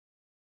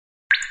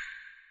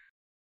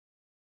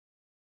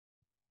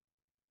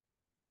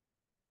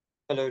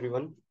Hello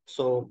everyone.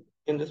 So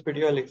in this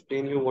video, I'll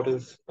explain you what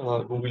is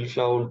Google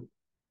Cloud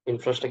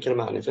Infrastructure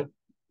Manager.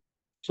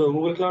 So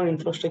Google Cloud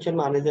Infrastructure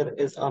Manager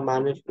is a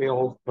managed way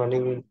of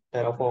running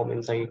Terraform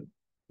inside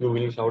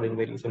Google Cloud in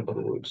very simple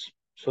words.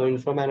 So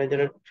Infra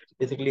Manager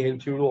basically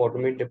helps you to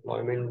automate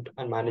deployment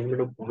and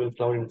management of Google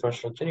Cloud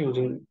infrastructure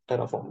using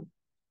Terraform.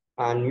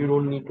 And you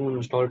don't need to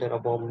install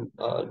Terraform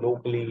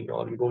locally,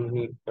 or you don't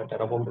need the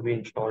Terraform to be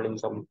installed in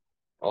some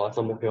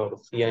of your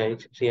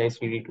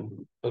CI/CD tool.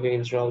 Okay,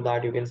 instead of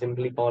that, you can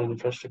simply call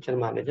Infrastructure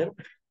Manager,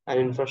 and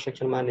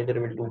Infrastructure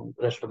Manager will do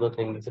rest of the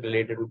things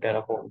related to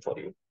Terraform for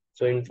you.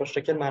 So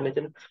Infrastructure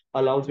Manager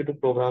allows you to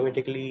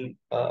programmatically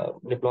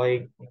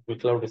deploy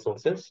Google Cloud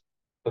resources.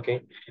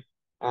 Okay,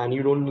 and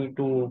you don't need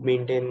to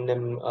maintain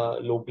them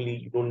locally.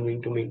 You don't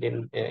need to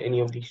maintain any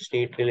of these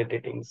state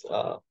related things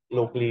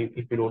locally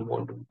if you don't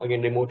want to.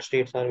 Again, remote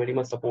states are very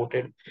much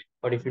supported,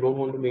 but if you don't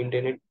want to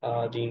maintain it,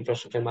 the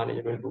infrastructure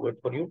manager will do it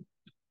for you.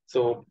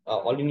 So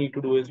all you need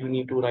to do is you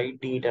need to write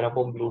the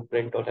Terraform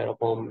blueprint or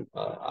Terraform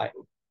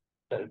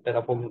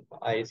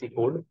IAC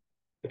code,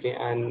 okay,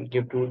 and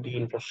give to the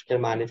infrastructure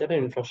manager,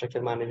 and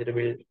infrastructure manager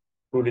will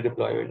do the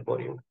deployment for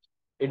you.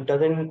 It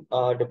doesn't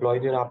deploy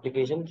your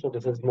application, so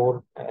this is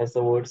more, as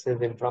the word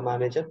says, Infra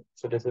Manager.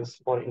 So this is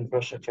for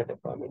infrastructure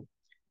deployment.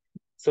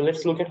 So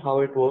let's look at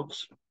how it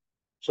works.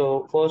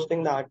 So first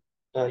thing that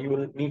you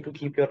will need to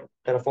keep your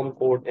Terraform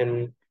code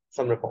in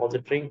some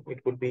repository.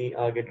 It could be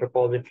a Git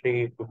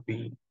repository, it could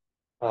be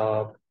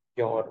uh,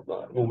 your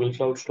Google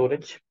Cloud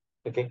storage.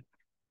 Okay,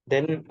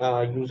 then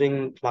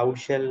using Cloud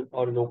Shell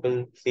or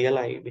local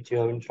CLI, which you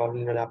have installed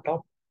in your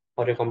laptop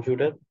or your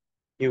computer,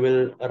 you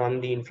will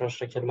run the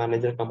infrastructure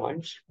manager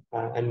commands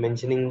and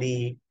mentioning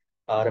the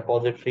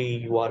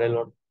repository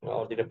URL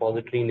or the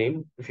repository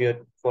name. If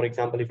you're, for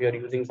example, if you're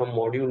using some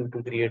module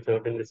to create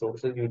certain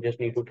resources, you just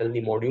need to tell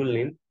the module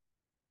name.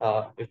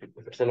 If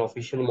it's an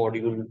official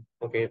module,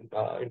 okay,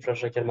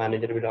 infrastructure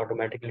manager will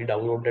automatically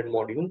download that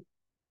module,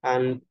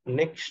 and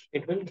next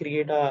it will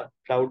create a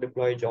cloud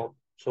deploy job.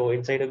 So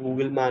inside a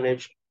Google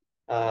managed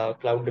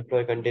cloud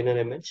deploy container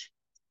image,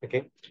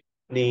 okay,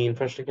 the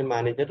infrastructure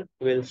manager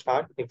will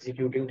start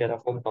executing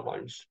Terraform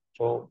commands.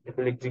 So it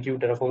will execute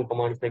Terraform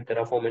commands like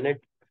Terraform init,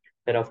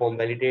 Terraform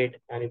validate,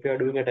 and if you are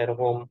doing a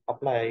Terraform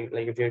apply,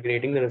 like if you're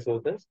creating the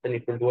resources, then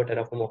it will do a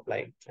Terraform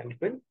apply and it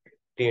will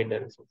create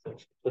the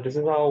resources. So this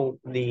is how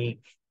the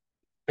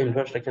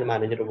infrastructure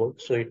manager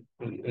works. So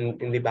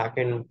in the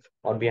backend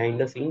or behind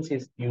the scenes,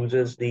 it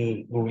uses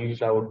the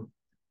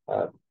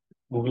uh,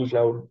 Google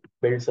Cloud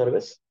build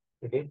service,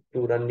 okay,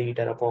 to run the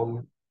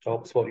Terraform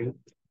jobs for you.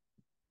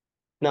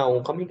 Now,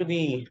 coming to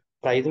the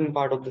pricing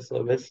part of the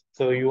service,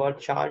 so you are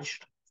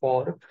charged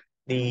for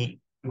the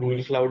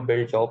Google Cloud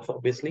build jobs,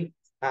 obviously,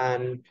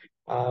 and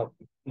uh,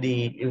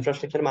 the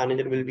infrastructure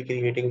manager will be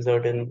creating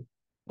certain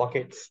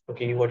buckets.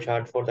 Okay, you are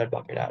charged for that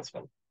bucket as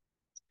well.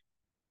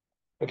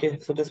 Okay,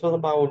 so this was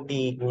about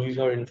the Google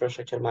Cloud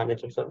Infrastructure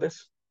Manager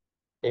service.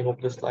 I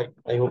hope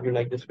you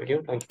like this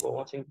video. Thank you for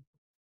watching.